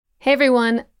Hey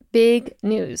everyone, big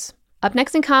news. Up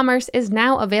Next in Commerce is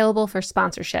now available for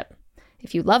sponsorship.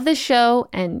 If you love this show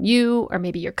and you, or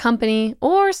maybe your company,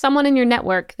 or someone in your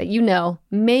network that you know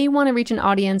may want to reach an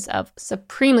audience of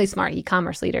supremely smart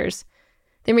e-commerce leaders,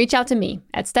 then reach out to me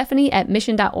at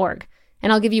Stephanie@mission.org,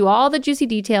 and I'll give you all the juicy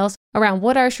details around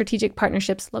what our strategic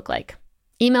partnerships look like.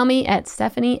 Email me at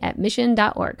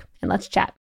Stephanie@mission.org, and let's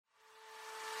chat.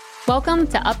 Welcome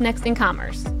to Up Next in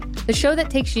Commerce, the show that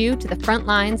takes you to the front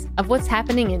lines of what's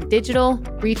happening in digital,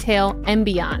 retail, and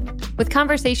beyond, with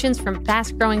conversations from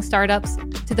fast-growing startups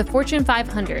to the Fortune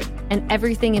 500 and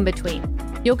everything in between.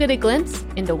 You'll get a glimpse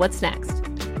into what's next.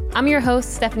 I'm your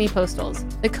host, Stephanie Postles,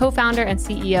 the co-founder and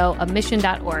CEO of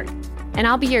Mission.org, and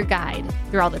I'll be your guide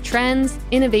through all the trends,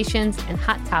 innovations, and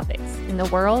hot topics in the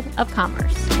world of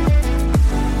commerce.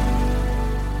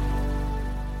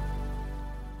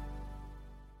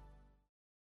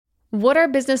 What are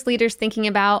business leaders thinking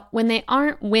about when they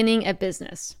aren't winning at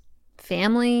business?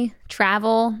 Family,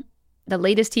 travel, the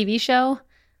latest TV show?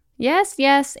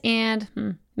 Yes,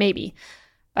 and maybe.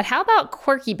 But how about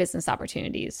quirky business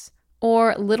opportunities?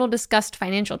 Or little discussed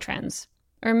financial trends?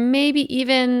 Or maybe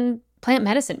even plant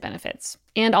medicine benefits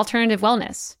and alternative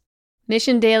wellness?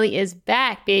 Mission Daily is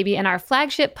back, baby, and our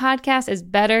flagship podcast is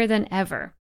better than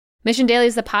ever. Mission Daily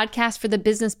is the podcast for the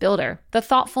business builder, the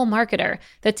thoughtful marketer,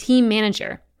 the team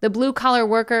manager, the blue-collar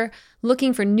worker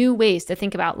looking for new ways to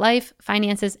think about life,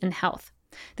 finances, and health.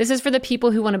 This is for the people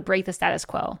who want to break the status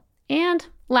quo and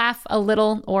laugh a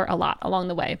little or a lot along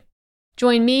the way.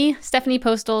 Join me, Stephanie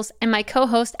Postles, and my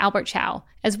co-host Albert Chow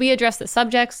as we address the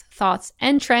subjects, thoughts,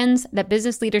 and trends that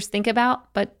business leaders think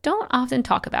about but don't often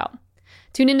talk about.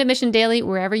 Tune into Mission Daily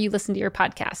wherever you listen to your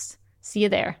podcasts. See you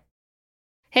there.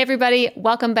 Hey everybody,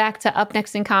 welcome back to Up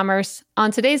Next in Commerce.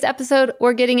 On today's episode,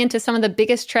 we're getting into some of the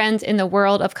biggest trends in the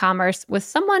world of commerce with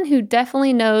someone who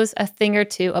definitely knows a thing or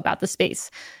two about the space.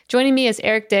 Joining me is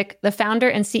Eric Dick, the founder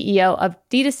and CEO of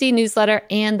D2C Newsletter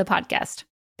and the podcast.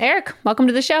 Eric, welcome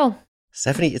to the show.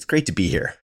 Stephanie, it's great to be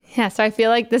here. Yeah, so I feel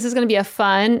like this is going to be a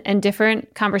fun and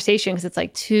different conversation because it's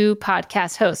like two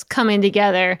podcast hosts coming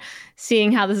together,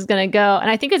 seeing how this is going to go. And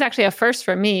I think it's actually a first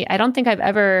for me. I don't think I've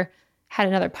ever had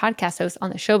another podcast host on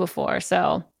the show before.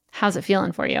 So how's it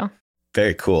feeling for you?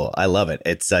 Very cool. I love it.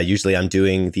 It's usually I'm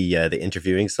doing the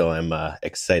interviewing, so I'm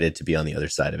excited to be on the other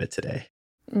side of it today.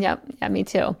 Yep. Yeah, me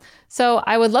too. So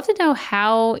I would love to know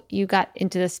how you got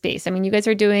into this space. I mean, you guys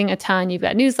are doing a ton. You've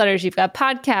got newsletters, you've got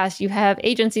podcasts, you have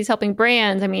agencies helping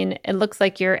brands. I mean, it looks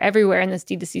like you're everywhere in this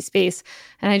D2C space.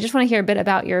 And I just want to hear a bit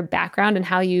about your background and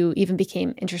how you even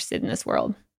became interested in this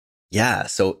world. Yeah,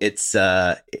 so it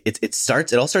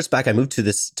all starts back. I moved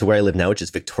to where I live now, which is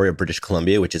Victoria, British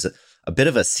Columbia, which is a bit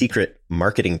of a secret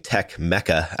marketing tech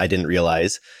mecca. I didn't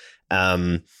realize.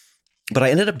 But I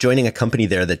ended up joining a company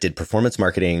there that did performance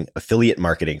marketing, affiliate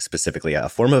marketing specifically, a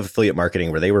form of affiliate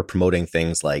marketing where they were promoting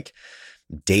things like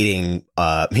dating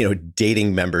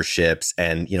memberships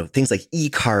and, things like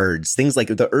e-cards, things like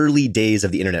the early days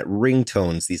of the internet,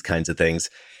 ringtones, these kinds of things.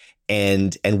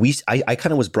 And I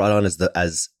kind of was brought on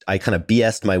as I kind of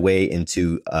BS'd my way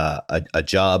into a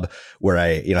job where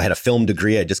I had a film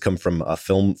degree. I just come from a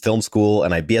film school,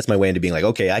 and I BS'd my way into being like,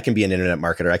 okay, I can be an internet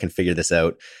marketer. I can figure this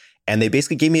out. And they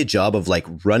basically gave me a job of like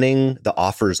running the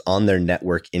offers on their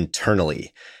network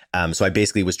internally. So I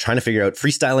basically was trying to figure out,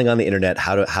 freestyling on the internet,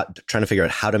 trying to figure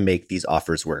out how to make these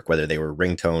offers work, whether they were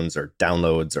ringtones or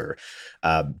downloads or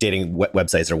dating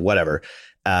websites or whatever.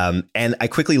 And I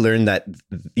quickly learned that,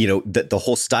 the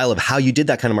whole style of how you did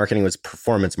that kind of marketing was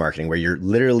performance marketing, where you're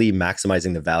literally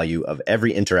maximizing the value of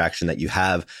every interaction that you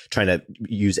have, trying to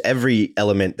use every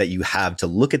element that you have to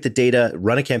look at the data,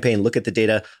 run a campaign, look at the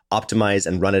data, optimize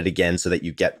and run it again so that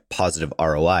you get positive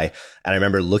ROI. And I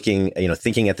remember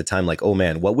thinking at the time, like, oh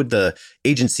man, what would the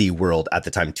agency world at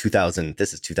the time,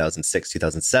 this is 2006,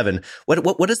 2007,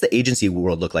 what does the agency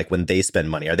world look like when they spend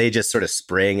money? Are they just sort of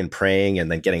spraying and praying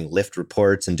and then getting lift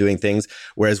reports and doing things,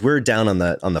 whereas we're down on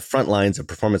the front lines of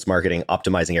performance marketing,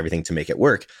 optimizing everything to make it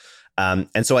work?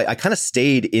 And so I kind of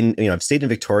stayed in, I've stayed in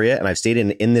Victoria, and I've stayed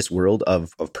in this world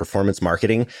of performance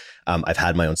marketing. I've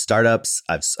had my own startups.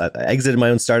 I've exited my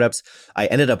own startups. I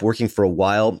ended up working for a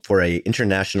while for a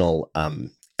international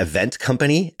event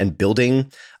company and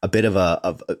building a bit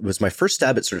of it was my first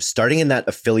stab at sort of starting in that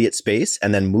affiliate space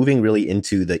and then moving really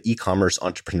into the e-commerce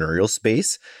entrepreneurial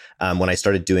space. When I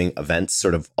started doing events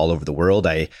sort of all over the world,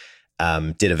 I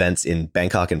did events in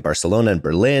Bangkok and Barcelona and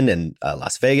Berlin and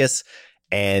Las Vegas,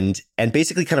 and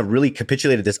basically kind of really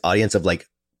capitulated this audience of like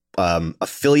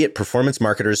affiliate performance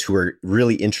marketers who were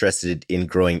really interested in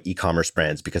growing e-commerce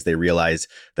brands because they realized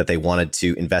that they wanted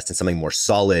to invest in something more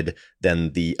solid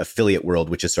than the affiliate world,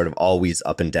 which is sort of always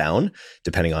up and down,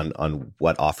 depending on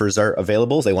what offers are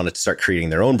available. They wanted to start creating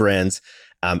their own brands.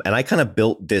 And I kind of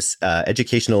built this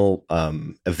educational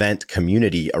event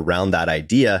community around that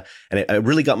idea. And it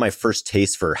really got my first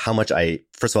taste for how much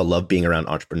first of all, love being around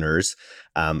entrepreneurs,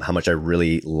 how much I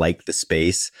really like the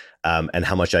space, and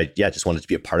how much I just wanted to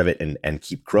be a part of it and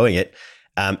keep growing it.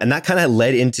 And that kind of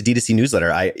led into D2C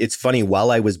newsletter. It's funny, while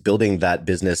I was building that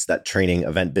business, that training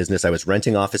event business, I was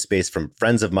renting office space from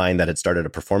friends of mine that had started a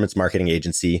performance marketing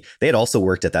agency. They had also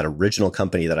worked at that original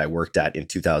company that I worked at in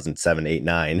 2007, 8,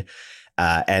 9.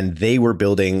 And they were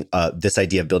building this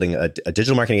idea of building a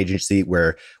digital marketing agency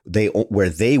where they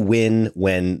win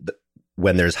when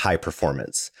there's high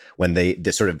performance. When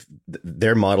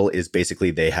their model is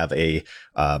basically they have a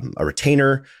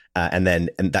retainer, and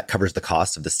that covers the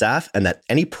cost of the staff, and that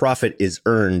any profit is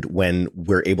earned when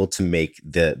we're able to make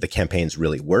the campaigns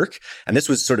really work. And this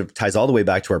was sort of ties all the way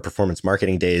back to our performance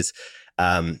marketing days.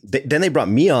 Then they brought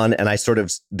me on, and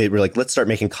they were like, let's start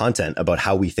making content about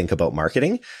how we think about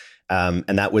marketing.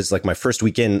 And that was like my first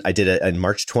weekend. I did it in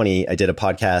March 20. I did a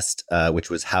podcast, which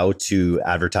was how to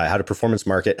advertise, how to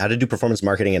do performance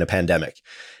marketing in a pandemic.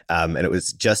 And it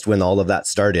was just when all of that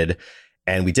started.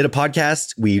 And we did a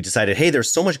podcast. We decided, hey,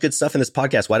 there's so much good stuff in this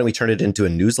podcast. Why don't we turn it into a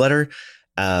newsletter?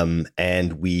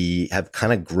 And we have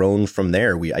kind of grown from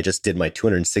there. I just did my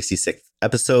 266th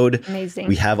episode. Amazing.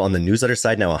 We have on the newsletter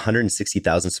side now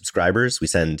 160,000 subscribers. We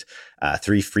send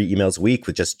 3 free emails a week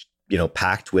with just,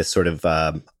 packed with sort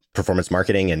of performance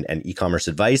marketing and e-commerce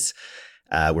advice.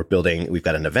 We've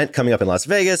got an event coming up in Las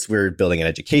Vegas. We're building an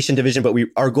education division, but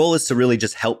our goal is to really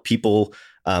just help people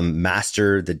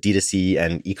master the D2C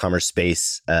and e-commerce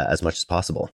space as much as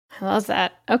possible. I love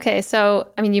that. Okay. So,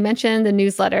 you mentioned the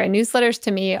newsletter, and newsletters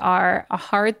to me are a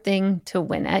hard thing to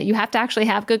win at. You have to actually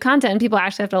have good content. People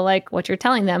actually have to like what you're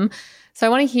telling them. So I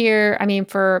want to hear,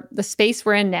 for the space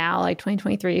we're in now, like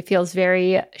 2023, it feels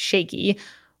very shaky.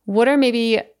 What are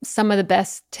maybe some of the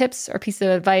best tips or pieces of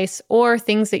advice or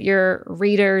things that your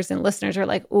readers and listeners are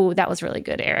like, "Ooh, that was really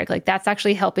good, Eric. Like that's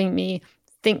actually helping me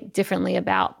think differently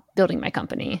about building my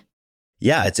company."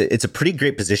 Yeah, it's a pretty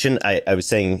great position. I was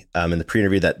saying in the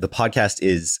pre-interview that the podcast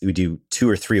we do 2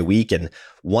 or 3 a week, and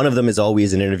one of them is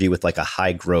always an interview with like a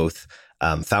high growth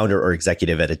founder or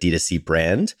executive at a D2C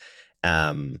brand.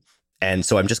 And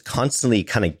so I'm just constantly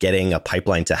kind of getting a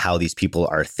pipeline to how these people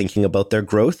are thinking about their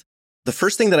growth. The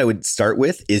first thing that I would start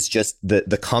with is just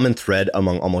the common thread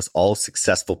among almost all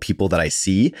successful people that I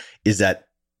see is that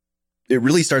it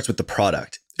really starts with the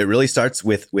product. It really starts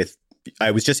with I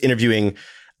was just interviewing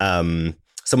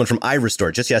someone from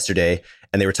iRestore just yesterday,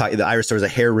 and they were talking, the iRestore is a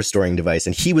hair restoring device.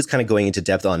 And he was kind of going into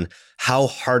depth on how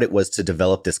hard it was to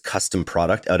develop this custom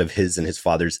product out of his and his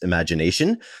father's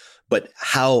imagination, but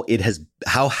how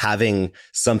having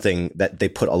something that they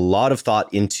put a lot of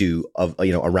thought into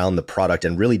around the product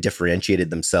and really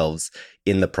differentiated themselves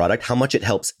in the product, how much it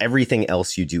helps everything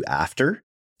else you do after.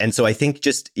 And so I think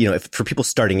just, for people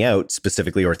starting out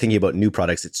specifically or thinking about new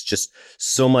products, it's just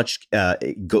so much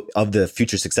of the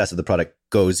future success of the product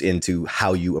goes into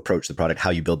how you approach the product, how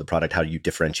you build the product, how you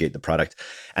differentiate the product.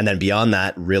 And then beyond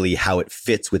that, really how it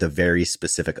fits with a very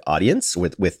specific audience,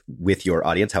 with your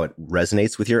audience, how it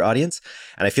resonates with your audience.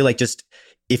 And I feel like just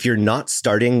if you're not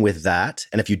starting with that,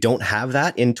 and if you don't have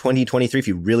that in 2023, if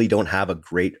you really don't have a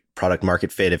great product market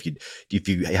fit, if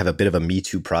you have a bit of a Me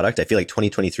Too product, I feel like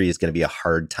 2023 is going to be a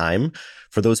hard time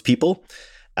for those people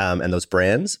and those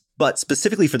brands. But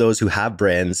specifically for those who have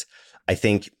brands, I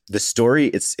think the story,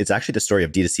 it's actually the story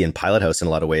of D2C and Pilot House in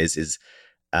a lot of ways is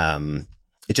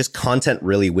it just content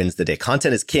really wins the day.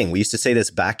 Content is king. We used to say this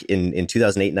back in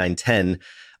 2008, 9, 10.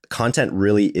 Content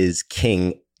really is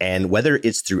king. And whether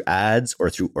it's through ads or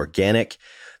through organic,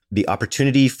 the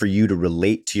opportunity for you to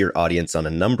relate to your audience on a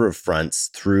number of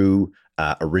fronts through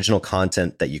original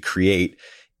content that you create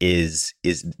is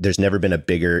there's never been a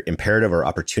bigger imperative or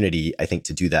opportunity, I think,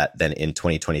 to do that than in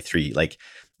 2023. Like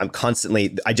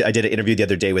I did an interview the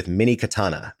other day with Mini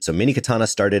Katana. So Mini Katana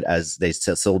started as they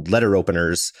sold letter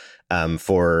openers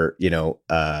for,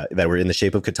 that were in the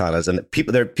shape of katanas, and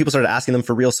people started asking them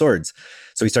for real swords.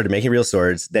 So he started making real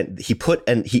swords. Then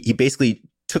he basically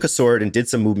took a sword and did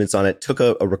some movements on it, took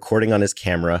a recording on his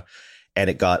camera, and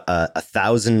it got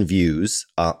 1,000 views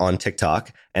on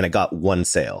TikTok, and it got 1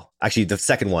 sale. Actually,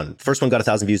 the first one got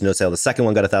 1,000 views, no sale. The second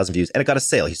one got 1,000 views, and it got a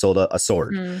sale. He sold a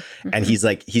sword. Mm-hmm. And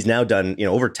he's now done,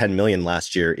 over 10 million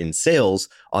last year in sales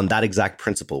on that exact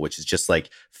principle, which is just like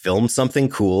film something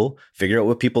cool, figure out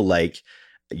what people like,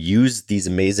 use these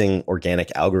amazing organic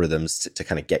algorithms to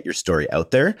kind of get your story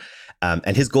out there.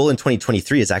 And his goal in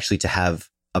 2023 is actually to have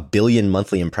 1 billion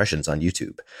monthly impressions on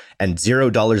YouTube and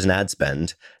 $0 in ad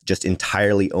spend, just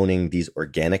entirely owning these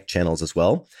organic channels as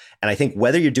well. And I think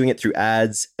whether you're doing it through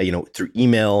ads, through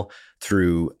email,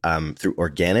 through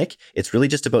organic, it's really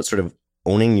just about sort of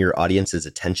owning your audience's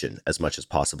attention as much as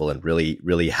possible and really,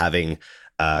 really having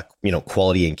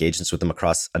quality engagements with them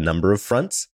across a number of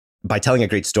fronts by telling a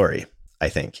great story, I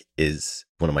think is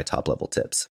one of my top level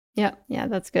tips. Yeah,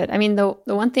 that's good. I mean, the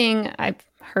one thing I've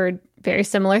heard very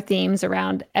similar themes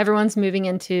around everyone's moving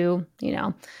into,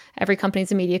 every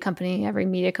company's a media company, every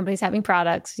media company's having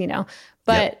products,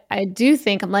 but yep. I do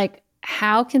think I'm like,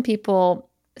 how can people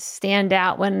stand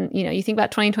out when, you think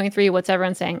about 2023, what's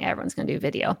everyone saying? Everyone's going to do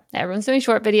video. Everyone's doing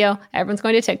short video. Everyone's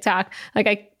going to TikTok.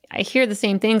 Like I hear the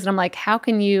same things and I'm like, how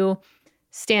can you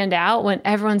stand out when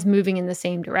everyone's moving in the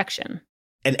same direction?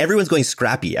 And everyone's going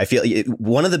scrappy. I feel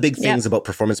one of the big things about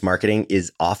performance marketing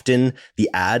is often the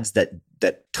ads that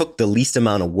took the least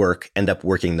amount of work end up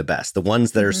working the best. The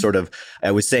ones that are sort of,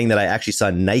 I was saying that I actually saw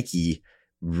Nike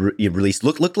release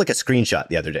looked like a screenshot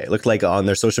the other day. Looked like on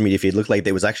their social media feed, looked like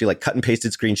they was actually like cut and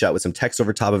pasted screenshot with some text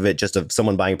over top of it, just of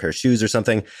someone buying a pair of shoes or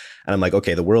something. And I'm like,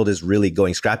 okay, the world is really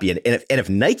going scrappy. And if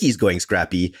Nike's going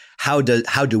scrappy, how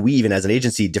do we even as an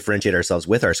agency differentiate ourselves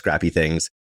with our scrappy things?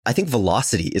 I think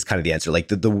velocity is kind of the answer. Like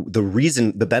the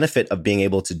reason, the benefit of being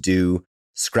able to do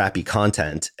scrappy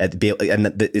content and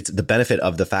it's the benefit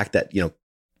of the fact that,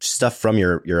 stuff from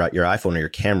your iPhone or your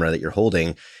camera that you're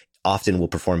holding often will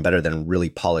perform better than really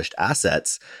polished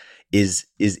assets is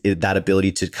that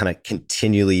ability to kind of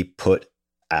continually put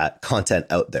content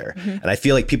out there. And I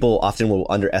feel like people often will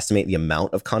underestimate the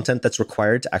amount of content that's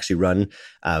required to actually run,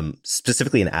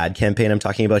 specifically an ad campaign I'm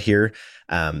talking about here,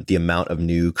 the amount of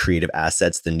new creative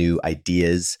assets, the new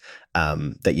ideas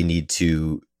that you need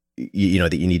to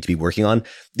be working on.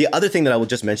 The other thing that I will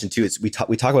just mention too is we talk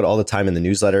about all the time in the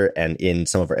newsletter and in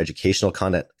some of our educational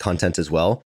content as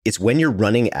well. It's when you're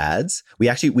running ads, we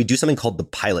do something called the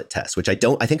pilot test, which I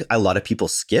think a lot of people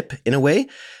skip in a way,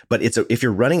 but if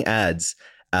you're running ads,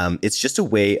 it's just a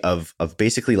way of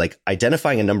basically like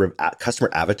identifying a number of customer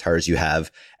avatars you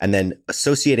have and then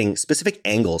associating specific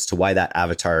angles to why that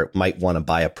avatar might want to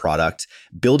buy a product,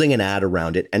 building an ad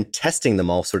around it and testing them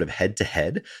all sort of head to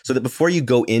head so that before you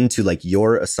go into like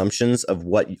your assumptions of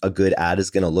what a good ad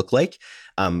is going to look like,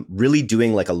 really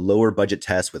doing like a lower budget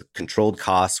test with controlled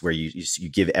costs where you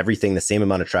give everything the same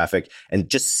amount of traffic and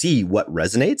just see what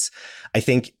resonates. I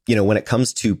think, when it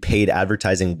comes to paid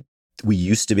advertising, we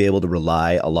used to be able to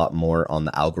rely a lot more on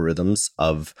the algorithms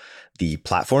of the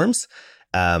platforms.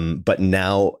 But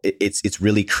now it's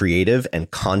really creative and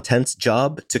content's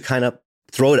job to kind of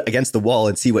throw it against the wall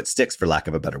and see what sticks, for lack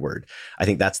of a better word. I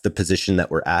think that's the position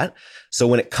that we're at. So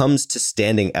when it comes to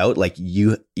standing out, like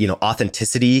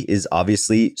authenticity is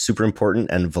obviously super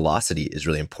important and velocity is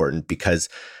really important because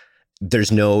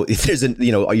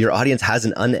your audience has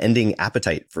an unending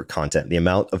appetite for content. The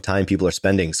amount of time people are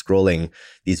spending scrolling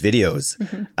these videos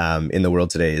in the world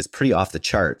today is pretty off the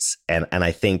charts. And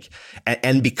I think,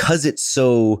 and because it's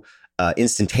so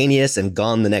instantaneous and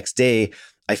gone the next day,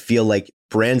 I feel like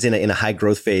brands in a high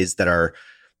growth phase that are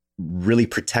really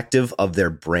protective of their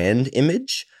brand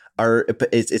image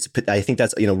I think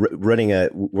that's,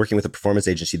 working with a performance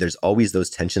agency, there's always those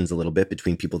tensions a little bit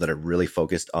between people that are really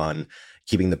focused on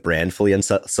keeping the brand fully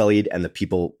unsullied and the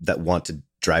people that want to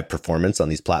drive performance on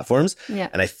these platforms. Yeah.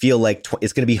 And I feel like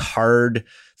it's going to be hard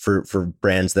for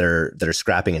brands that are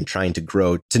scrapping and trying to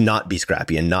grow to not be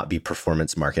scrappy and not be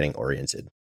performance marketing oriented.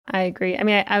 I agree. I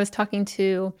mean, I was talking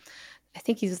to, I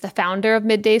think he's the founder of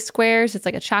Midday Squares. It's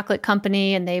like a chocolate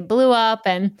company and they blew up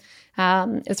and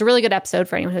it's a really good episode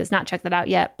for anyone who has not checked that out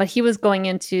yet. But he was going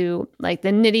into like the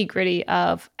nitty gritty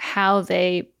of how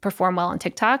they perform well on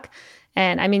TikTok.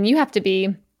 And I mean, you have to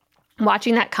be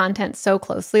watching that content so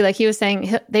closely. Like he was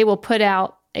saying, they will put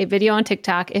out a video on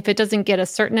TikTok. If it doesn't get a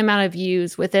certain amount of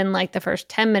views within like the first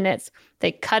 10 minutes,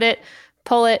 they cut it,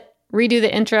 pull it, redo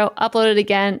the intro, upload it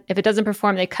again. If it doesn't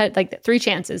perform, they cut like 3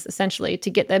 chances essentially to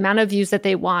get the amount of views that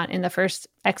they want in the first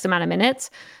X amount of minutes.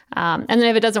 And then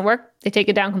if it doesn't work, they take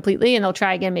it down completely and they'll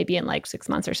try again maybe in like 6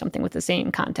 months or something with the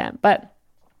same content. But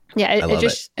yeah, it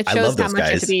shows how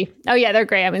much it to be. Oh yeah, they're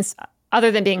great. I mean, other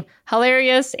than being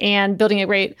hilarious and building a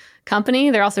great company,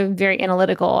 they're also very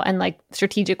analytical and like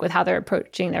strategic with how they're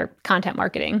approaching their content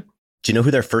marketing. Do you know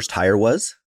who their first hire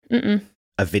was? A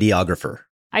videographer.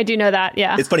 I do know that.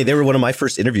 Yeah. It's funny. They were one of my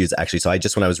first interviews, actually. So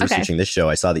when I was researching this show,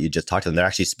 I saw that you just talked to them. They're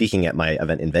actually speaking at my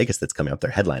event in Vegas that's coming up.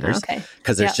 They're headliners. Okay.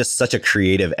 Because there's just such a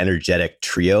creative, energetic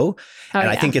trio. And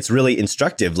I think it's really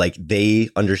instructive. Like they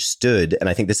understood, and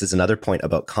I think this is another point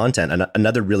about content. And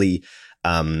another really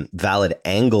valid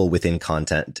angle within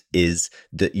content is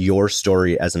that your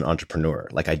story as an entrepreneur.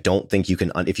 Like, I don't think you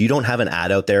can, if you don't have an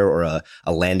ad out there or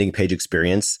a landing page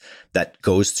experience that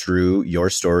goes through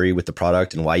your story with the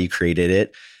product and why you created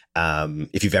it.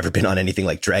 If you've ever been on anything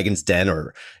like Dragon's Den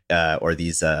or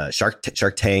these Shark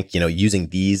Tank, using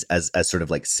these as sort of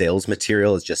like sales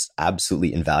material is just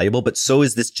absolutely invaluable. But so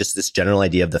is this general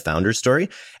idea of the founder story.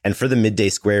 And for the Midday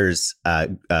Squares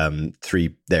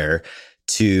 3 there,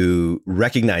 to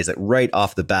recognize that right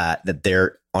off the bat that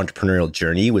their entrepreneurial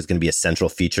journey was going to be a central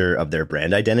feature of their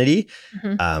brand identity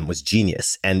was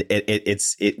genius. And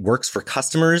it works for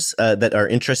customers that are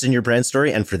interested in your brand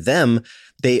story. And for them,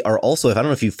 they are also, I don't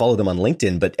know if you follow them on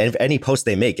LinkedIn, but any post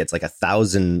they make, it's like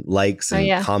 1,000 likes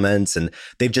and comments. And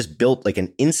they've just built like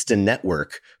an instant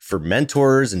network for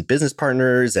mentors and business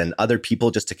partners and other people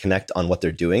just to connect on what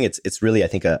they're doing. It's really, I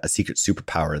think, a secret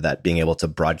superpower that being able to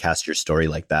broadcast your story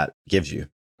like that gives you.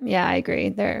 Yeah, I agree.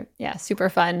 They're super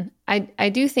fun. I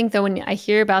do think though, when I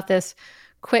hear about this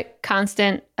quick,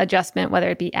 constant adjustment,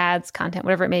 whether it be ads, content,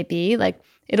 whatever it may be, like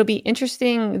it'll be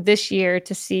interesting this year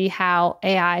to see how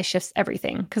AI shifts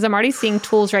everything. Because I'm already seeing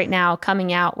tools right now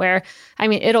coming out where,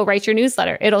 it'll write your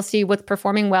newsletter. It'll see what's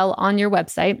performing well on your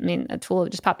website. A tool that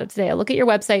just popped up today. I'll look at your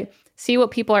website, see what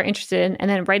people are interested in,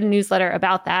 and then write a newsletter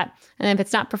about that. And then if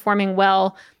it's not performing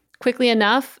well quickly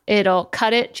enough, it'll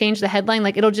cut it, change the headline.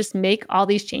 Like it'll just make all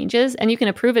these changes, and you can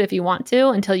approve it if you want to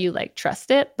until you like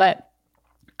trust it. But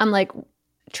I'm like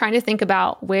trying to think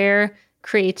about where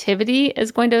creativity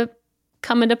is going to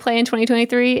come into play in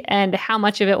 2023 and how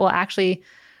much of it will actually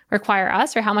require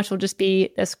us, or how much will just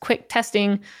be this quick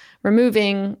testing,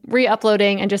 removing,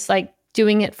 re-uploading, and just like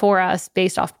doing it for us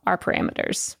based off our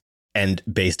parameters. And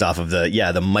based off of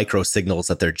the micro signals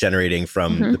that they're generating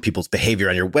from the people's behavior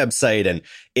on your website. And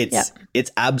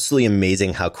it's absolutely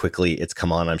amazing how quickly it's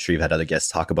come on. I'm sure you've had other guests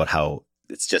talk about how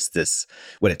it's just this,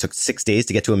 when it took 6 days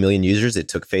to get to 1 million users, it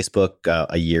took Facebook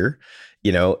a year.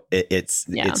 It's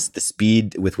the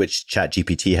speed with which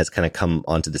ChatGPT has kind of come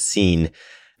onto the scene.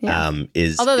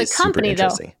 Although the company though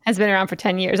has been around for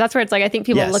 10 years. That's where it's like, I think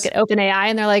people look at OpenAI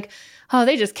and they're like, oh,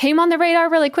 they just came on the radar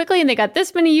really quickly and they got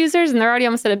this many users and they're already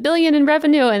almost at $1 billion in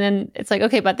revenue. And then it's like,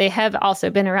 okay, but they have also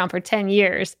been around for 10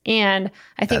 years. And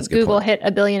I think Google hit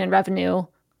 $1 billion in revenue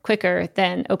quicker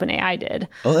than OpenAI did.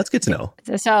 Oh, that's good to know.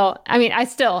 So, I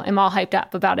still am all hyped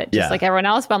up about it, just like everyone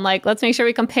else. But I'm like, let's make sure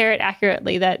we compare it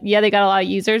accurately that, they got a lot of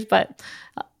users, but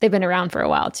they've been around for a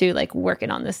while too, like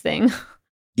working on this thing.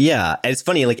 Yeah. And it's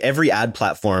funny, like every ad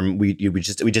platform, we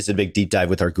just did a big deep dive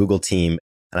with our Google team.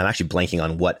 And I'm actually blanking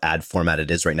on what ad format it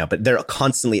is right now, but they're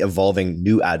constantly evolving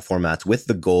new ad formats with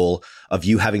the goal of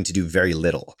you having to do very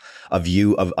little,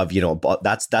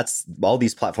 that's all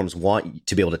these platforms want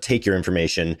to be able to take your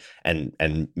information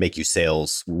and make you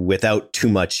sales without too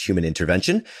much human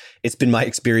intervention. It's been my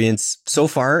experience so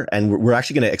far. And we're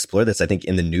actually going to explore this, I think,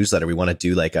 in the newsletter. We want to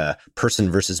do like a person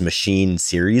versus machine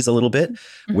series a little bit,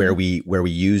 where we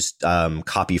use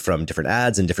copy from different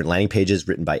ads and different landing pages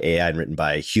written by AI and written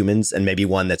by humans, and maybe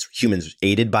one that's humans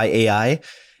aided by AI,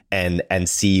 and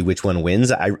see which one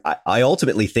wins. I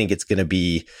ultimately think it's going to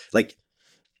be like,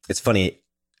 it's funny.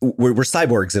 We're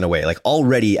cyborgs in a way, like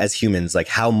already as humans, like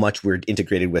how much we're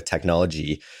integrated with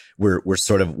technology.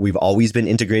 We've always been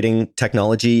integrating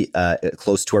technology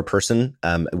close to our person,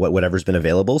 whatever's been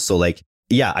available. So like,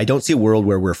 I don't see a world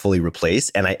where we're fully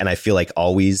replaced. And I feel like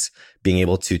always being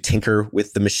able to tinker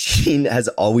with the machine has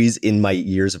always, in my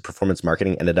years of performance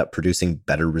marketing, ended up producing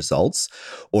better results,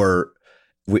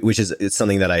 which is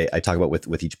something that I talk about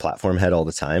with each platform head all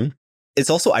the time. It's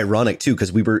also ironic too,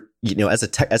 because we were,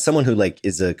 as someone who like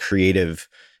is a creative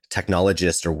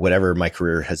technologist or whatever my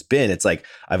career has been, it's like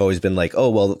I've always been like, oh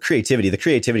well, the creativity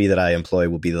that I employ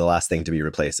will be the last thing to be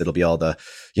replaced. It'll be all the,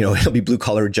 it'll be blue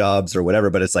collar jobs or whatever.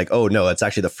 But it's like, oh no, it's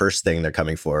actually the first thing they're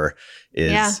coming for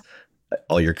is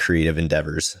all your creative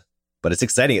endeavors. But it's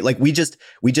exciting. Like we just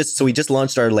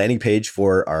launched our landing page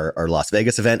for our Las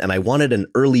Vegas event, and I wanted an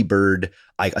early bird,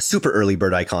 a super early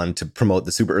bird icon to promote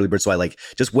the super early bird. So I like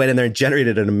just went in there and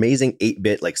generated an amazing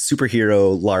 8-bit like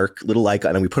superhero lark little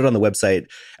icon, and we put it on the website.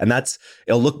 And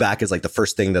it'll look back as like the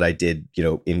first thing that I did,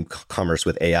 in commerce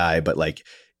with AI, but like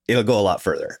it'll go a lot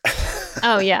further.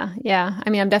 Oh yeah.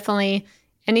 I'm definitely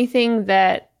anything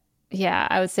that,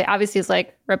 I would say obviously is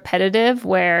like repetitive,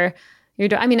 where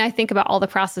I mean, I think about all the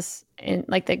process in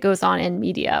like that goes on in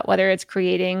media, whether it's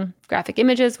creating graphic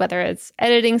images, whether it's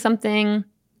editing something,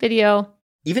 video.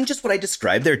 Even just what I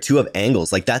described there too of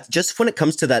angles, like that, just when it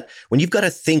comes to that, when you've got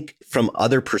to think from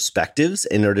other perspectives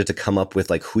in order to come up with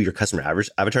like who your customer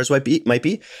avatars might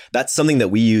be, that's something that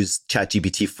we use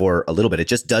ChatGPT for a little bit. It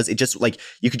just like,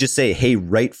 you could just say, hey,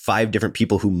 write 5 different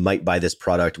people who might buy this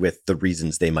product with the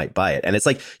reasons they might buy it. And it's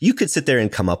like, you could sit there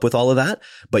and come up with all of that,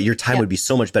 but your time would be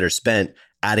so much better spent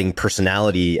adding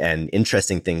personality and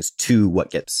interesting things to what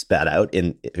gets spat out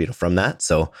in, from that.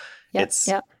 So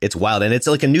it's wild. And it's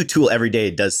like a new tool every day.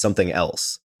 It does something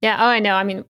else. Yeah. Oh, I know. I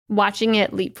mean, watching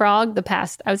it leapfrog the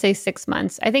past, I would say 6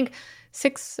 months. I think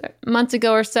 6 months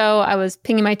ago or so, I was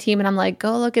pinging my team and I'm like,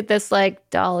 go look at this like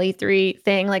DALL-E 3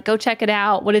 thing. Like, go check it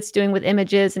out, what it's doing with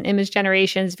images and image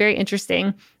generation. It's very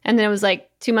interesting. And then it was like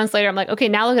 2 months later, I'm like, okay,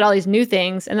 now look at all these new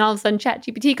things. And then all of a sudden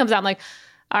ChatGPT comes out. I'm like,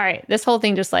 all right, this whole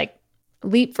thing just like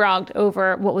leapfrogged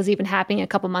over what was even happening a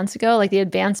couple months ago. Like, the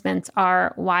advancements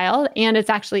are wild, and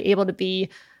it's actually able to be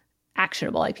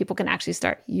actionable. Like, people can actually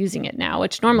start using it now,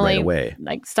 which normally right away,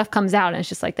 like stuff comes out and it's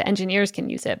just like the engineers can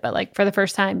use it. But like for the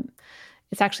first time,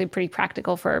 it's actually pretty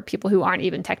practical for people who aren't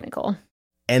even technical.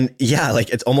 And yeah, like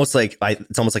it's almost like I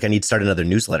need to start another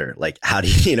newsletter. Like, how do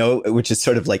you, which is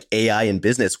sort of like AI in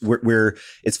business.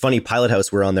 It's funny, Pilot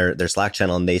House, we're on their Slack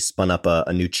channel, and they spun up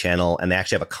a new channel, and they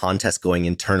actually have a contest going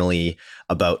internally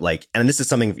about like, and this is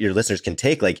something your listeners can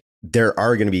take, like, there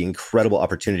are going to be incredible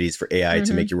opportunities for AI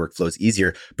to make your workflows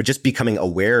easier, but just becoming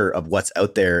aware of what's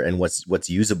out there and what's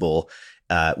usable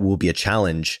will be a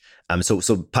challenge. So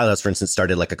Pilot House, for instance,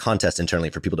 started like a contest internally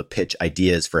for people to pitch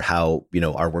ideas for how,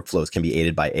 our workflows can be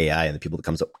aided by AI, and the people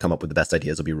that come up with the best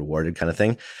ideas will be rewarded, kind of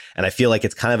thing. And I feel like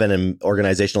it's kind of an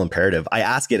organizational imperative. I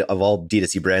ask it of all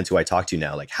D2C brands who I talk to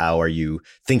now, like, how are you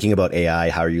thinking about AI?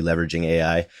 How are you leveraging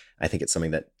AI? I think it's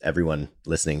something that everyone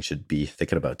listening should be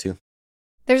thinking about too.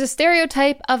 There's a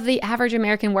stereotype of the average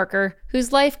American worker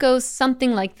whose life goes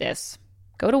something like this: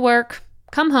 go to work,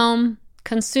 come home,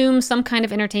 consume some kind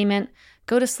of entertainment,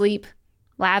 go to sleep,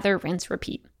 lather, rinse,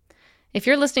 repeat. If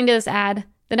you're listening to this ad,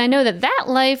 then I know that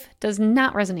life does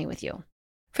not resonate with you.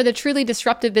 For the truly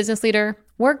disruptive business leader,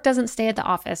 work doesn't stay at the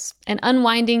office, and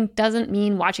unwinding doesn't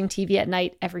mean watching TV at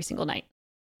night every single night.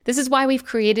 This is why we've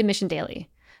created Mission Daily,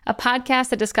 a podcast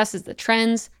that discusses the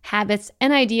trends, habits,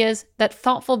 and ideas that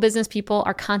thoughtful business people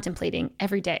are contemplating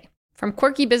every day. From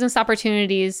quirky business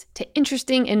opportunities to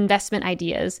interesting investment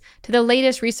ideas to the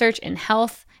latest research in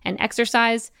health and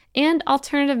exercise and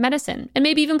alternative medicine, and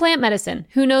maybe even plant medicine.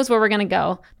 Who knows where we're going to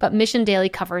go, but Mission Daily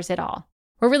covers it all.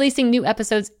 We're releasing new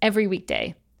episodes every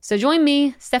weekday. So join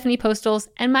me, Stephanie Postles,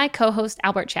 and my co-host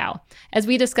Albert Chow as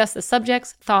we discuss the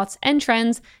subjects, thoughts, and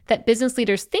trends that business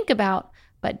leaders think about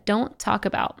but don't talk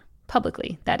about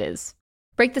publicly, that is.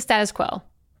 Break the status quo.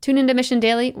 Tune into Mission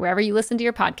Daily wherever you listen to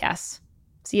your podcasts.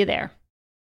 See you there.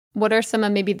 What are some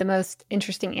of maybe the most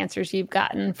interesting answers you've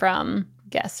gotten from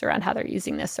guests around how they're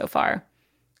using this so far?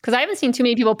 Because I haven't seen too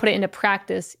many people put it into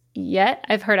practice yet.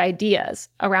 I've heard ideas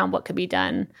around what could be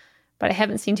done, but I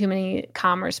haven't seen too many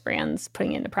commerce brands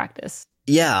putting it into practice.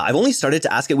 Yeah, I've only started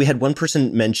to ask it. We had one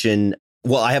person mention,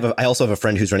 well, I also have a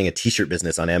friend who's running a t-shirt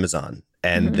business on Amazon,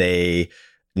 and they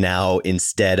now,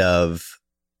 instead of,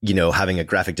 having a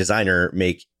graphic designer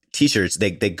make t-shirts,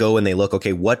 they go and they look,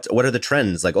 okay, what are the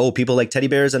trends? Like, oh, people like teddy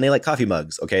bears and they like coffee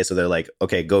mugs. Okay, so they're like,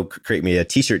 okay, go create me a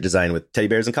t-shirt design with teddy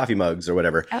bears and coffee mugs or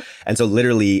whatever. Yep. And so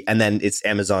literally, and then it's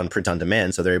Amazon print on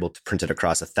demand, so they're able to print it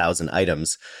across 1,000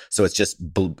 items. So it's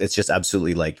just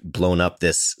absolutely like blown up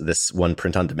this one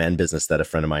print on demand business that a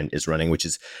friend of mine is running, which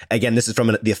is, again, this is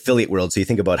from the affiliate world. So you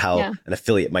think about how an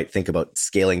affiliate might think about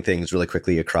scaling things really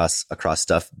quickly across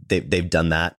stuff. They've done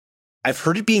that. I've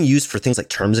heard it being used for things like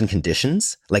terms and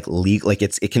conditions, like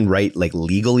it can write like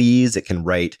legalese. It can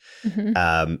write,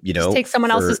 Just take someone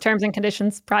else's terms and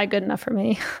conditions. Probably good enough for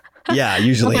me. Yeah,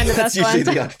 usually that's usually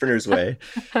the entrepreneur's way.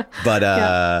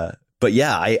 But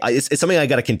yeah, it's something I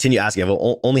got to continue asking. I've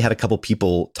only had a couple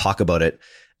people talk about it.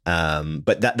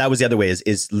 But that was the other way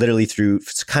is literally through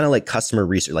kind of like customer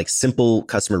research, like simple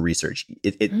customer research.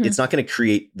 It's not going to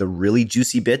create the really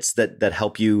juicy bits that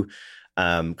help you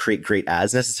create great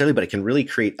ads necessarily, but it can really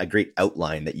create a great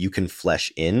outline that you can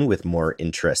flesh in with more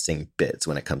interesting bits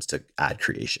when it comes to ad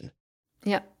creation.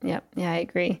 Yep. Yeah, I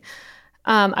agree.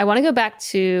 I want to go back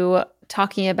to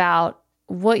talking about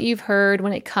what you've heard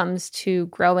when it comes to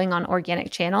growing on organic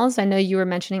channels. I know you were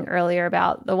mentioning earlier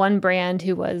about the one brand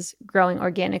who was growing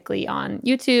organically on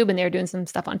YouTube, and they were doing some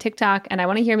stuff on TikTok. And I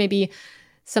want to hear maybe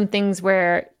some things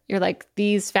where you're like,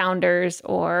 these founders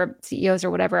or CEOs or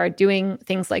whatever are doing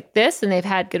things like this and they've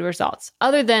had good results,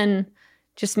 other than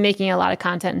just making a lot of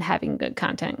content and having good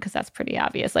content? Because that's pretty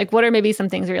obvious. Like, what are maybe some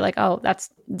things where you're like, oh, that's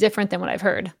different than what I've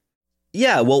heard?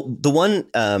 Yeah, well, the one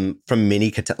from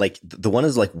Mini, like the one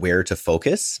is like where to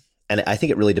focus. And I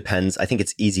think it really depends. I think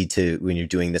it's easy to, when you're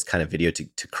doing this kind of video,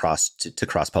 to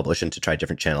cross publish and to try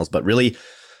different channels. But really,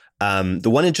 the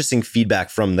one interesting feedback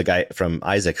from the guy, from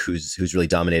Isaac, who's really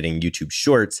dominating YouTube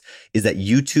Shorts, is that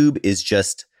YouTube is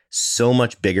just so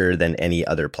much bigger than any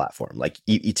other platform. Like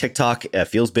TikTok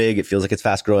feels big, it feels like it's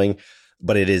fast growing,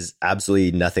 but it is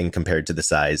absolutely nothing compared to the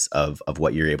size of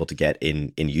what you're able to get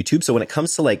in YouTube. So when it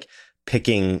comes to like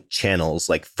picking channels,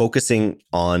 like focusing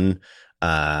on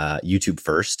YouTube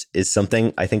first is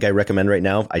something I think I recommend right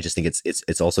now. I just think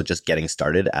it's also just getting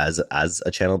started as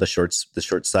a channel, the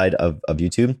short side of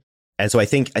YouTube. And so I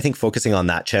think focusing on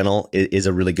that channel is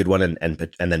a really good one, and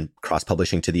then cross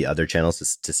publishing to the other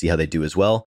channels to see how they do as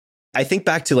well. I think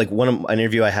back to like an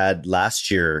interview I had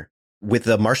last year with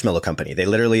the marshmallow company. They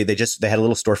had a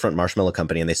little storefront marshmallow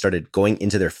company, and they started going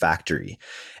into their factory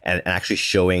and actually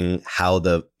showing how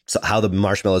the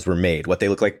marshmallows were made, what they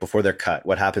look like before they're cut,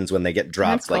 what happens when they get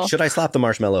dropped. Cool. Like, should I slap the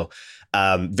marshmallow?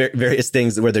 Various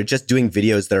things where they're just doing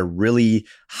videos that are really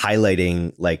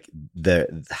highlighting like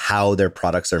how their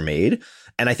products are made.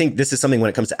 And I think this is something when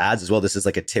it comes to ads as well. This is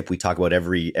like a tip we talk about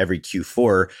every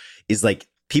Q4, is like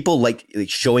people like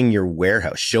showing your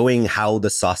warehouse, showing how the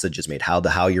sausage is made,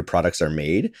 how your products are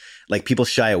made. Like, people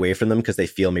shy away from them because they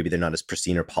feel maybe they're not as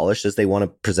pristine or polished as they want to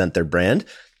present their brand.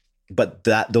 But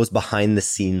those behind the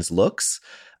scenes looks,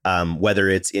 whether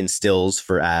it's in stills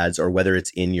for ads or whether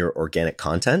it's in your organic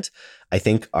content, I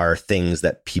think are things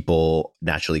that people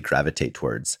naturally gravitate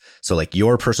towards. So like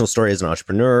your personal story as an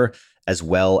entrepreneur, as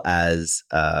well as,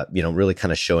 really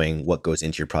kind of showing what goes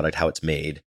into your product, how it's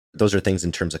made. Those are things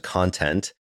in terms of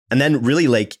content. And then really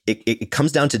like it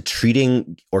comes down to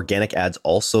treating organic ads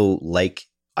also like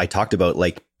I talked about,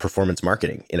 like performance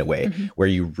marketing in a way, where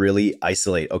you really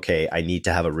isolate, okay, I need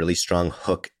to have a really strong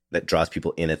hook that draws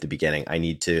people in at the beginning. I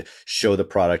need to show the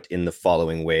product in the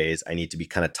following ways. I need to be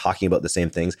kind of talking about the same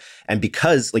things. And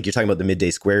because like you're talking about the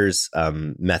midday squares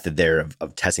method there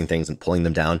of testing things and pulling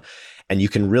them down, and you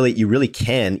really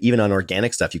can, even on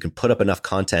organic stuff, you can put up enough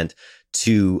content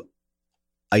to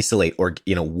isolate or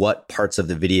what parts of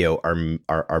the video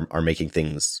are making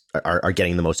things are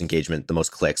getting the most engagement, the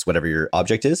most clicks, whatever your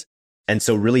object is. And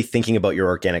so really thinking about your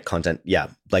organic content,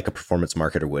 like a performance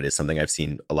marketer would, is something I've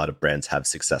seen a lot of brands have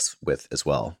success with as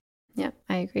well. Yeah,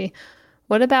 I agree.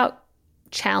 What about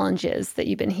challenges that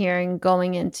you've been hearing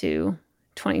going into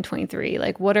 2023?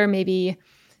 Like, what are maybe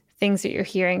things that you're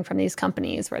hearing from these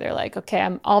companies where they're like, okay,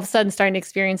 I'm all of a sudden starting to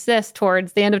experience this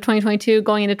towards the end of 2022,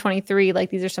 going into 23. Like,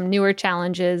 these are some newer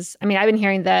challenges. I mean, I've been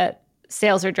hearing that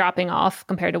sales are dropping off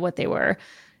compared to what they were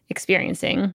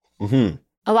experiencing. Mm-hmm.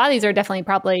 A lot of these are definitely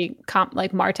probably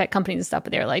like MarTech companies and stuff,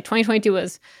 but they're like 2022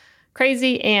 was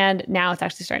crazy, and now it's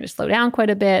actually starting to slow down quite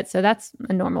a bit. So that's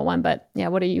a normal one. But yeah,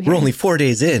 what are you hearing? We're only 4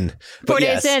 days in. 4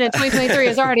 days in, and 2023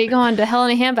 has already gone to hell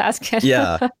in a handbasket.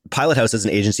 Yeah. Pilot House, as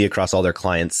an agency across all their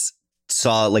clients,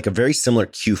 saw like a very similar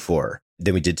Q4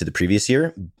 than we did to the previous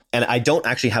year. And I don't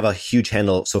actually have a huge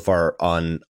handle so far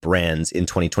on brands in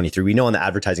 2023. We know on the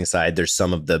advertising side, there's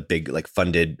some of the big like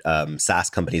funded SaaS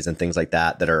companies and things like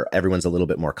that everyone's a little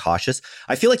bit more cautious.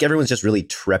 I feel like everyone's just really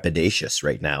trepidatious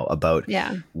right now about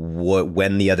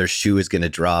when the other shoe is going to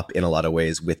drop in a lot of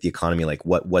ways with the economy. Like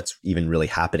what's even really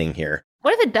happening here?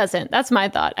 What if it doesn't? That's my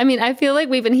thought. I mean, I feel like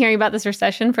we've been hearing about this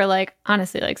recession for like,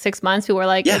 honestly, like 6 months. People were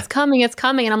like, it's coming.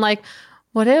 And I'm like,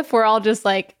 what if we're all just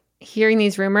like hearing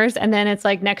these rumors and then it's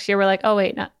like next year we're like, oh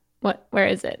wait, where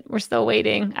is it? We're still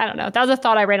waiting. I don't know. That was a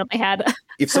thought I randomly had.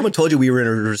 If someone told you we were in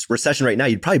a recession right now,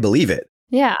 you'd probably believe it.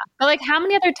 Yeah. But like, how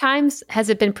many other times has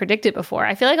it been predicted before?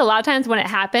 I feel like a lot of times when it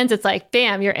happens, it's like,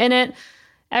 bam, you're in it.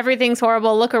 Everything's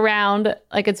horrible. Look around.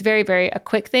 Like, it's very, very a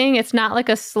quick thing. It's not like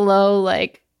a slow,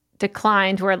 like,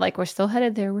 decline to where like, we're still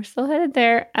headed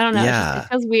there. I don't know. Yeah. It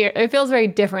feels weird. It feels very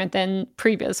different than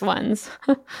previous ones.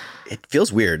 It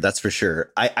feels weird. That's for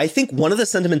sure. I think one of the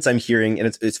sentiments I'm hearing,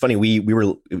 and it's funny, we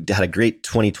had a great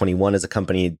 2021 as a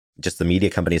company, just the media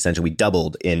company, essentially. We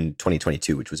doubled in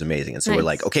 2022, which was amazing. And so we're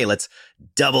like, okay, let's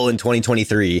double in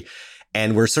 2023.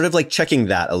 And we're sort of like checking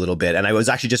that a little bit. And I was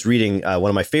actually just reading one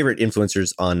of my favorite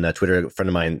influencers on Twitter, a friend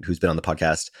of mine who's been on the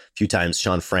podcast a few times,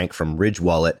 Sean Frank from Ridge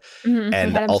Wallet. Mm-hmm,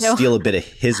 and I'll steal a bit of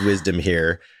his wisdom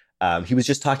here. He was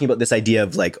just talking about this idea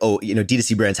of like,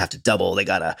 D2C brands have to double. We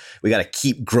gotta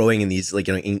keep growing in these like,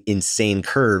 insane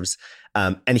curves.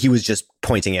 And he was just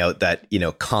pointing out that,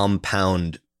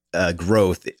 compound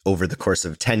growth over the course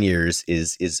of 10 years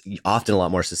is often a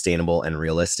lot more sustainable and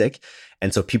realistic.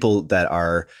 And so people that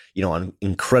are, on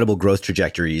incredible growth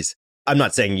trajectories, I'm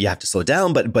not saying you have to slow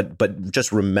down, but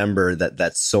just remember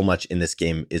that so much in this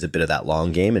game is a bit of that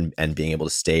long game and being able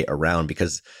to stay around,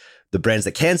 because the brands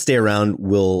that can stay around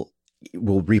will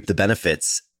reap the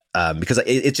benefits. Because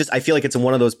it's just, I feel like it's in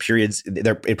one of those periods.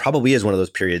 It probably is one of those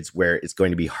periods where it's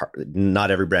going to be hard.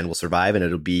 Not every brand will survive,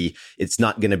 and it's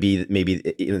not going to be,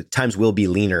 maybe times will be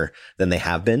leaner than they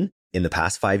have been in the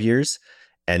past 5 years.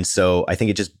 And so I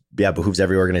think it just behooves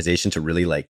every organization to really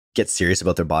like get serious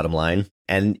about their bottom line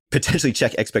and potentially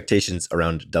check expectations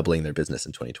around doubling their business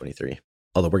in 2023.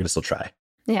 Although we're going to still try.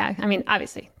 Yeah, I mean,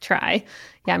 obviously, try.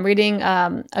 Yeah, I'm reading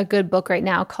a good book right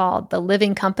now called The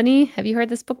Living Company. Have you heard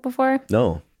this book before?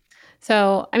 No.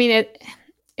 So, I mean,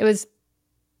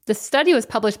 the study was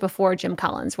published before Jim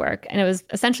Collins' work, and it was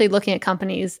essentially looking at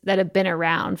companies that have been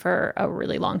around for a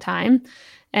really long time.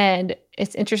 And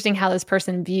it's interesting how this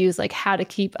person views like how to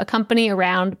keep a company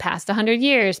around past 100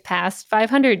 years, past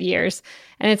 500 years.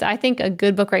 And it's, I think, a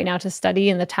good book right now to study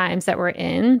in the times that we're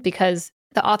in, because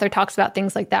the author talks about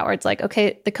things like that, where it's like,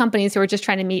 okay, the companies who are just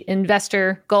trying to meet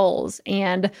investor goals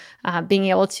and being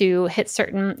able to hit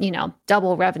certain,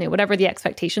 double revenue, whatever the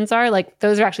expectations are, like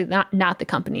those are actually not the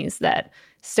companies that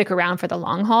stick around for the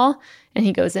long haul. And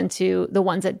he goes into the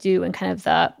ones that do and kind of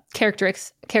the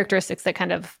characteristics that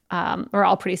kind of are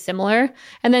all pretty similar.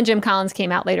 And then Jim Collins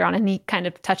came out later on and he kind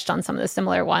of touched on some of the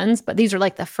similar ones, but these are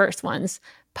like the first ones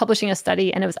publishing a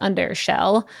study, and it was under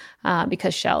Shell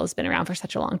because Shell has been around for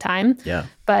such a long time. Yeah.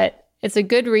 But it's a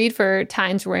good read for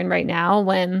times we're in right now,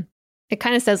 when it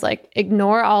kind of says like,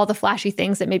 ignore all the flashy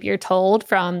things that maybe you're told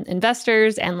from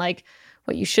investors and like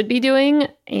what you should be doing.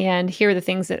 And here are the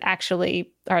things that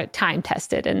actually are time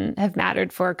tested and have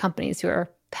mattered for companies who are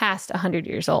past 100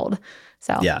 years old.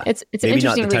 So yeah, it's maybe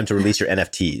not the time to release your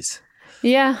NFTs.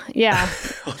 Yeah.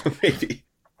 Maybe.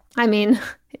 I mean,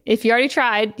 if you already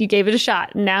tried, you gave it a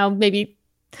shot. Now maybe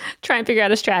try and figure out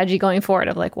a strategy going forward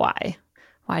of like, why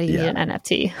do you need an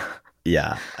NFT?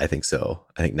 Yeah, I think so.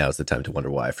 I think now's the time to wonder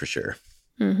why, for sure.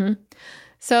 Mm-hmm.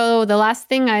 So the last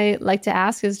thing I like to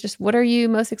ask is just, what are you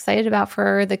most excited about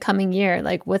for the coming year?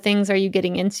 Like, what things are you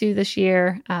getting into this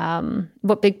year?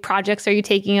 What big projects are you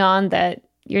taking on that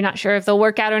you're not sure if they'll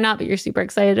work out or not, but you're super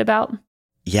excited about?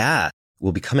 Yeah.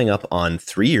 We'll be coming up on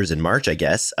 3 years in March, I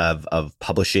guess, of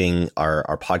publishing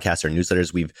our podcast, our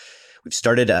newsletters. We've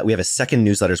started, we have a second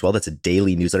newsletter as well. That's a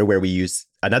daily newsletter where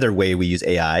another way we use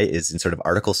AI is in sort of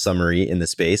article summary in the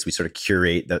space. We sort of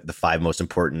curate the 5 most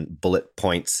important bullet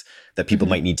points that people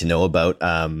might need to know about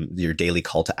your daily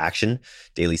call to action,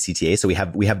 daily CTA. So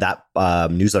we have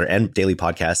that newsletter and daily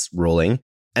podcast rolling.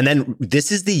 And then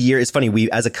this is the year. It's funny.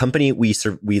 We, as a company, we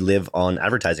live on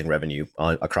advertising revenue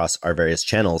across our various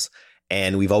channels.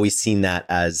 And we've always seen that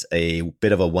as a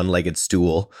bit of a one-legged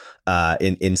stool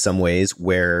in some ways,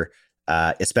 where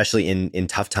especially in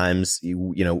tough times,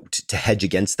 to hedge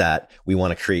against that, we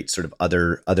want to create sort of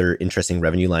other interesting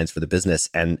revenue lines for the business.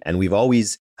 And we've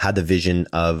always had the vision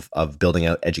of building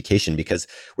out education, because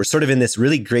we're sort of in this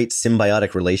really great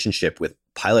symbiotic relationship with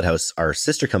Pilot House, our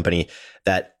sister company,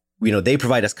 that they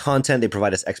provide us content, they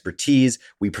provide us expertise,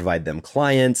 we provide them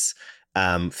clients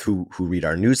who read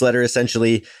our newsletter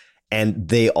essentially. And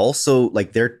they also they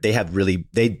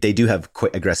do have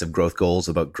quite aggressive growth goals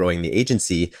about growing the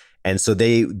agency. And so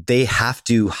they have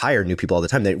to hire new people all the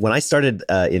time. When I started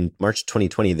in March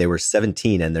 2020, they were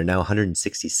 17 and they're now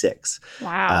 166.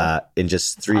 Wow. In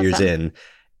just 3 years in.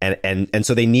 And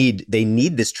so they need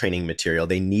this training material.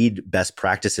 They need best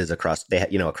practices across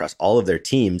all of their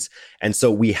teams. And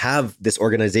so we have this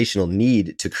organizational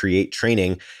need to create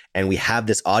training, and we have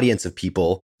this audience of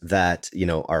people that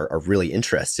are really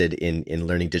interested in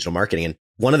learning digital marketing. And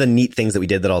one of the neat things that we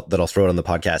did that I'll throw it on the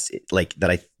podcast, like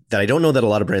that I don't know that a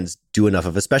lot of brands do enough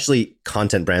of, especially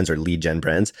content brands or lead gen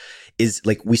brands, is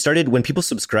like we started, when people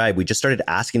subscribe, we just started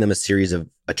asking them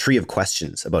a tree of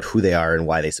questions about who they are and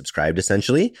why they subscribed,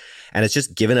 essentially. And it's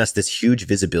just given us this huge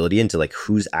visibility into like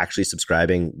who's actually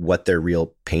subscribing, what their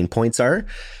real pain points are.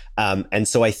 And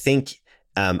so I think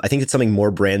it's something more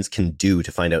brands can do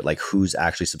to find out like who's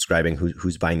actually subscribing,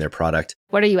 who's buying their product.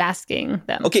 What are you asking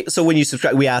them? Okay, so when you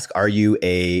subscribe, we ask, do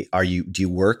you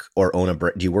work or own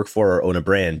do you work for or own a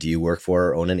brand? Do you work for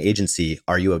or own an agency?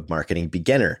 Are you a marketing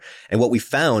beginner? And what we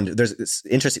found, it's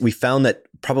interesting. We found that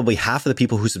probably half of the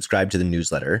people who subscribe to the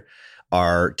newsletter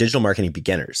are digital marketing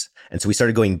beginners. And so we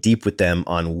started going deep with them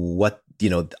on what,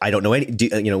 I don't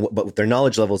know but their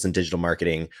knowledge levels in digital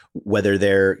marketing, whether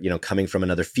they're, coming from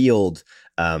another field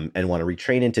and want to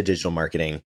retrain into digital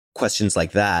marketing, questions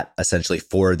like that, essentially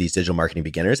for these digital marketing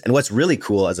beginners. And what's really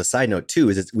cool as a side note too,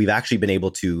 is we've actually been able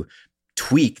to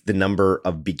tweak the number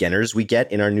of beginners we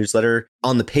get in our newsletter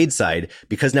on the paid side,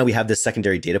 because now we have this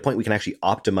secondary data point. We can actually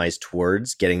optimize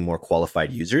towards getting more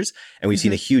qualified users. And we've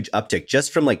seen a huge uptick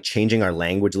just from like changing our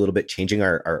language a little bit, changing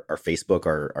our Facebook,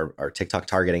 our TikTok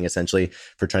targeting essentially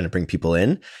for trying to bring people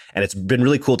in. And it's been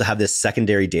really cool to have this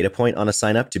secondary data point on a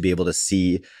sign up to be able to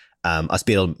see us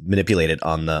be able to manipulate it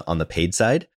on the paid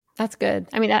side. That's good.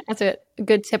 I mean, that's a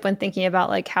good tip when thinking about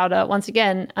like how to, once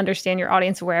again, understand your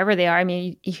audience wherever they are. I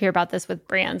mean, you hear about this with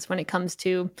brands when it comes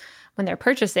to when they're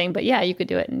purchasing, but yeah, you could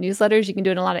do it in newsletters. You can do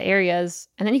it in a lot of areas.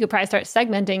 And then you could probably start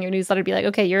segmenting your newsletter, be like,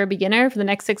 okay, you're a beginner. For the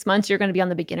next 6 months, you're going to be on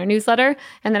the beginner newsletter.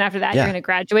 And then after that, you're going to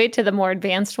graduate to the more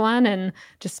advanced one and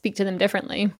just speak to them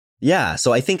differently. Yeah.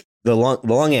 So I think the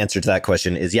long answer to that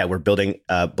question is, we're building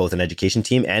both an education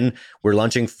team and we're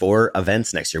launching 4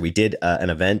 events next year. We did an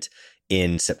event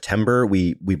in September.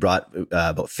 We brought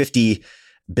about 50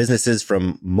 businesses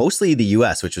from mostly the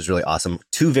US, which was really awesome,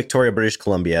 to Victoria, British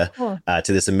Columbia,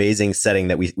 to this amazing setting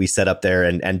that we set up there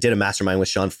and did a mastermind with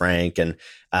Sean Frank and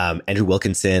Andrew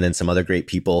Wilkinson and some other great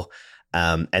people.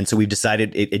 And so we've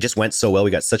decided it just went so well.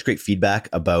 We got such great feedback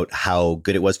about how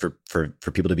good it was for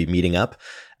people to be meeting up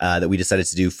that we decided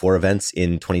to do 4 events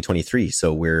in 2023.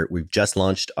 So we've just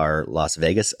launched our Las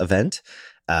Vegas event,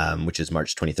 which is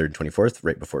March 23rd and 24th,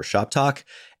 right before Shop Talk.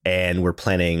 And we're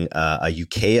planning a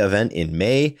UK event in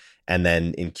May. And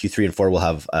then in Q3 and 4, we'll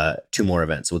have 2 more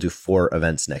events. So we'll do 4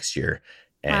 events next year.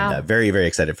 And very, very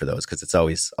excited for those because it's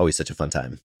always such a fun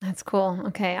time. That's cool.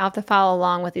 Okay. I'll have to follow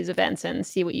along with these events and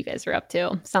see what you guys are up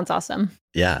to. Sounds awesome.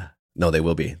 Yeah. No, they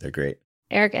will be. They're great.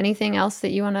 Eric, anything else that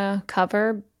you want to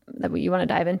cover that you want to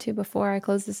dive into before I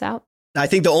close this out? I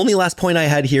think the only last point I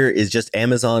had here is just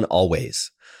Amazon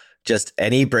always. Just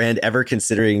any brand ever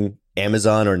considering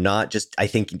Amazon or not, just I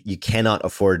think you cannot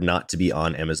afford not to be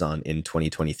on Amazon in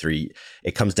 2023.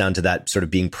 It comes down to that sort of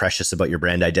being precious about your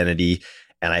brand identity.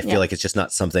 And I feel like it's just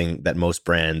not something that most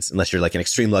brands, unless you're like an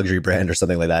extreme luxury brand or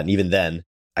something like that. And even then,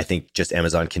 I think just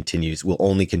Amazon will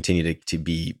only continue to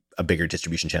be a bigger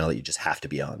distribution channel that you just have to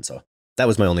be on. So that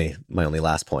was my only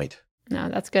last point. No,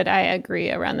 that's good. I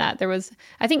agree around that.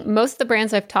 I think most of the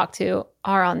brands I've talked to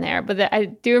are on there, but I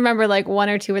do remember like 1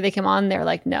 or 2 where they came on, they were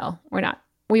like, no, we're not.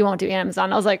 We won't do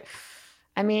Amazon. I was like,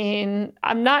 I mean,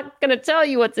 I'm not going to tell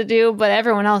you what to do, but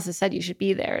everyone else has said you should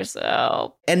be there.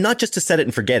 So, and not just to set it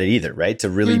and forget it either, right? To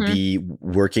really be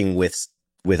working with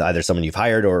either someone you've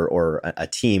hired or a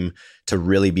team to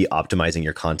really be optimizing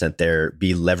your content there,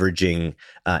 be leveraging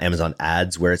Amazon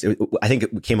ads, where I think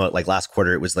it came out like last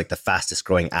quarter, it was like the fastest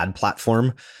growing ad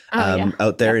platform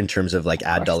out there in terms of like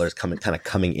ad dollars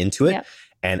coming into it. Yep.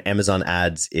 And Amazon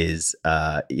ads is,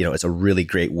 it's a really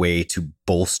great way to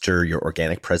bolster your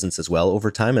organic presence as well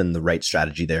over time. And the right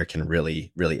strategy there can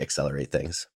really, really accelerate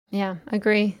things. Yeah,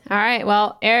 agree. All right.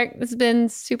 Well, Eric, this has been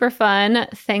super fun.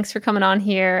 Thanks for coming on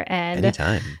here and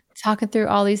anytime talking through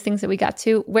all these things that we got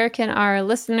to. Where can our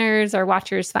listeners or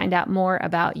watchers find out more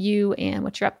about you and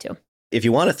what you're up to? If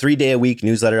you want a 3-day-a-week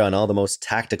newsletter on all the most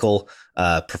tactical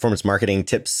performance marketing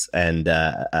tips and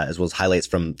as well as highlights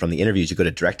from the interviews, you go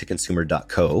to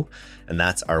directtoconsumer.co, and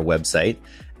that's our website.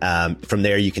 From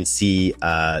there, you can see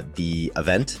the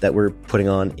event that we're putting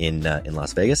on in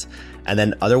Las Vegas. And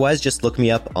then otherwise, just look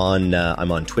me up on,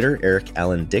 I'm on Twitter, Eric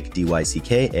Allen Dick,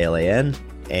 DYCKALAN,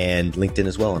 and LinkedIn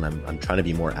as well. And I'm trying to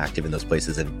be more active in those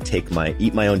places and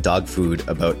eat my own dog food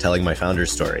about telling my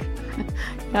founder's story.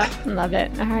 Yep, love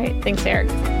it. All right. Thanks, Eric.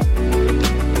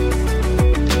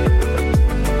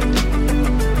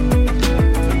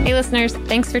 Hey, listeners,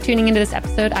 thanks for tuning into this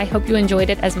episode. I hope you enjoyed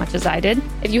it as much as I did.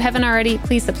 If you haven't already,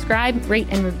 please subscribe, rate,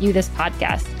 and review this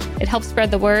podcast. It helps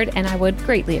spread the word, and I would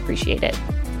greatly appreciate it.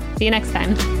 See you next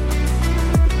time.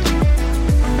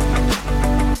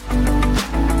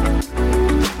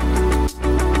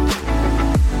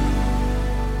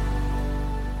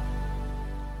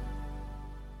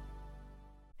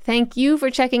 Thank you for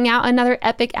checking out another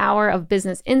epic hour of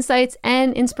business insights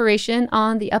and inspiration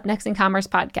on the Up Next in Commerce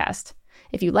podcast.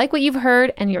 If you like what you've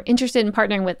heard and you're interested in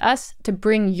partnering with us to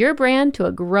bring your brand to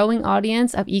a growing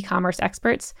audience of e-commerce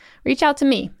experts, reach out to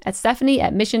me at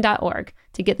Stephanie@mission.org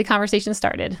to get the conversation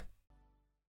started.